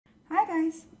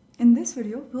guys! In this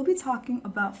video, we'll be talking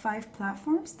about 5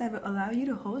 platforms that will allow you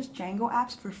to host Django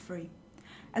apps for free.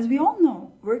 As we all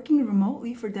know, working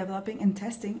remotely for developing and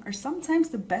testing are sometimes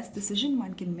the best decision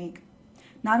one can make.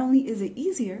 Not only is it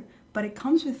easier, but it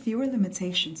comes with fewer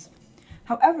limitations.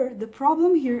 However, the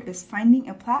problem here is finding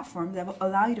a platform that will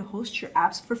allow you to host your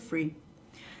apps for free.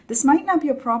 This might not be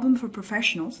a problem for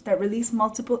professionals that release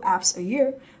multiple apps a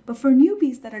year, but for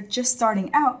newbies that are just starting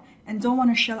out and don't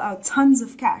want to shell out tons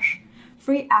of cash,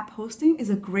 free app hosting is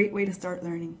a great way to start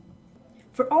learning.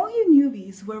 For all you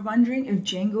newbies who are wondering if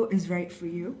Django is right for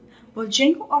you, well,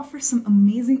 Django offers some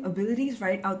amazing abilities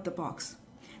right out the box.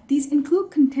 These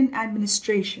include content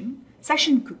administration,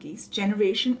 session cookies,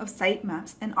 generation of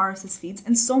sitemaps and RSS feeds,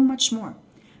 and so much more.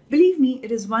 Believe me,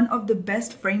 it is one of the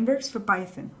best frameworks for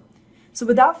Python. So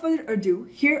without further ado,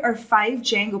 here are 5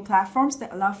 Django platforms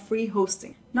that allow free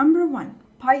hosting. Number 1,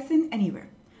 PythonAnywhere.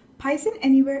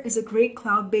 PythonAnywhere is a great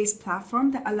cloud-based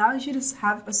platform that allows you to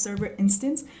have a server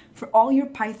instance for all your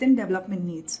Python development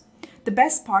needs. The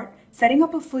best part, setting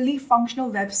up a fully functional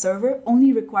web server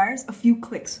only requires a few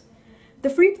clicks. The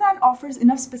free plan offers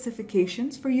enough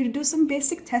specifications for you to do some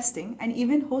basic testing and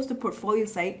even host a portfolio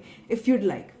site if you'd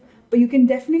like. But you can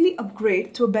definitely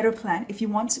upgrade to a better plan if you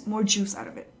want more juice out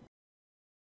of it.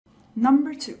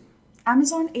 Number 2,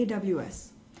 Amazon AWS.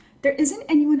 There isn't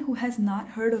anyone who has not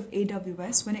heard of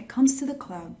AWS when it comes to the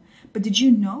cloud, but did you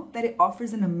know that it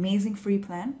offers an amazing free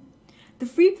plan? The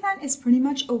free plan is pretty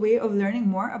much a way of learning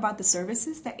more about the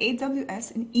services that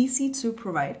AWS and EC2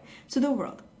 provide to the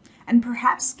world, and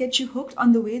perhaps get you hooked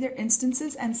on the way their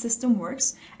instances and system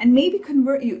works, and maybe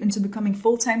convert you into becoming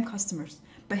full-time customers.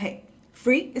 But hey,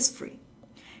 free is free.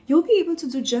 You'll be able to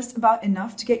do just about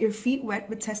enough to get your feet wet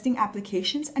with testing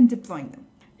applications and deploying them.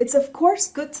 It's of course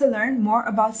good to learn more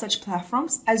about such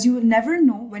platforms, as you will never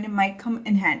know when it might come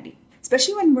in handy,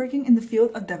 especially when working in the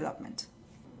field of development.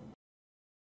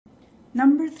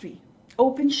 Number 3,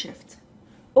 OpenShift.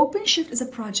 OpenShift is a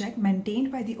project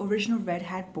maintained by the original Red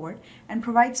Hat board and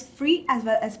provides free as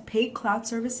well as paid cloud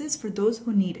services for those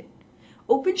who need it.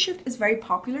 OpenShift is very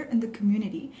popular in the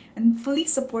community and fully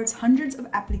supports hundreds of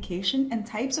applications and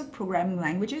types of programming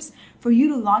languages for you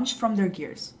to launch from their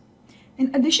gears.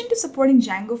 In addition to supporting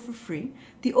Django for free,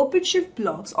 the OpenShift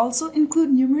blogs also include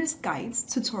numerous guides,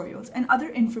 tutorials, and other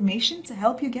information to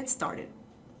help you get started.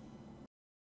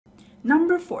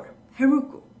 Number 4,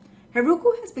 Heroku.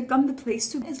 Heroku has become the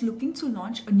place to is looking to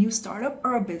launch a new startup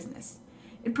or a business.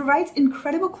 It provides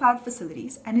incredible cloud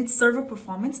facilities and its server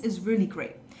performance is really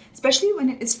great, especially when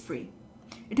it is free.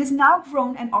 It has now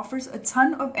grown and offers a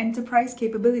ton of enterprise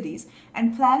capabilities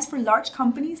and plans for large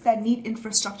companies that need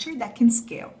infrastructure that can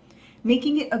scale,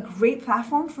 making it a great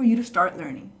platform for you to start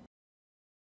learning.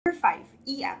 Number 5,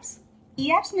 eApps.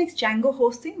 eApps makes Django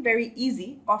hosting very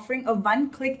easy, offering a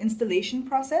one-click installation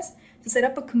process to set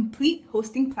up a complete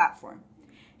hosting platform.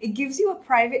 It gives you a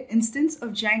private instance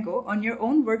of Django on your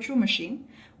own virtual machine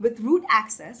with root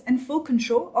access and full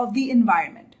control of the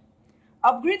environment.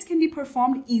 Upgrades can be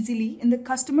performed easily in the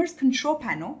customer's control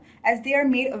panel as they are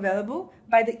made available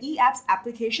by the eApps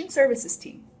application services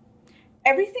team.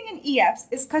 Everything in eApps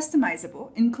is customizable,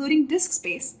 including disk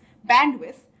space,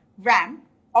 bandwidth, RAM,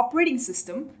 operating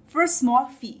system for a small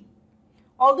fee.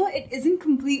 Although it isn't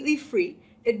completely free,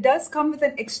 it does come with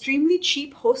an extremely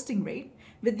cheap hosting rate,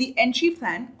 with the entry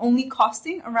plan only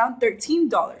costing around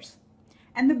 $13.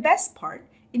 And the best part,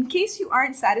 in case you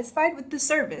aren't satisfied with the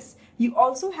service, you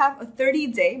also have a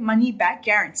 30-day money-back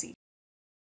guarantee.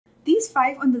 These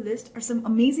 5 on the list are some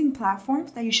amazing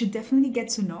platforms that you should definitely get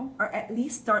to know or at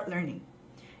least start learning.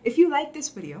 If you like this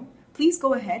video, please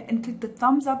go ahead and click the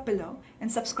thumbs up below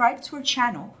and subscribe to our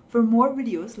channel for more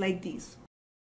videos like these.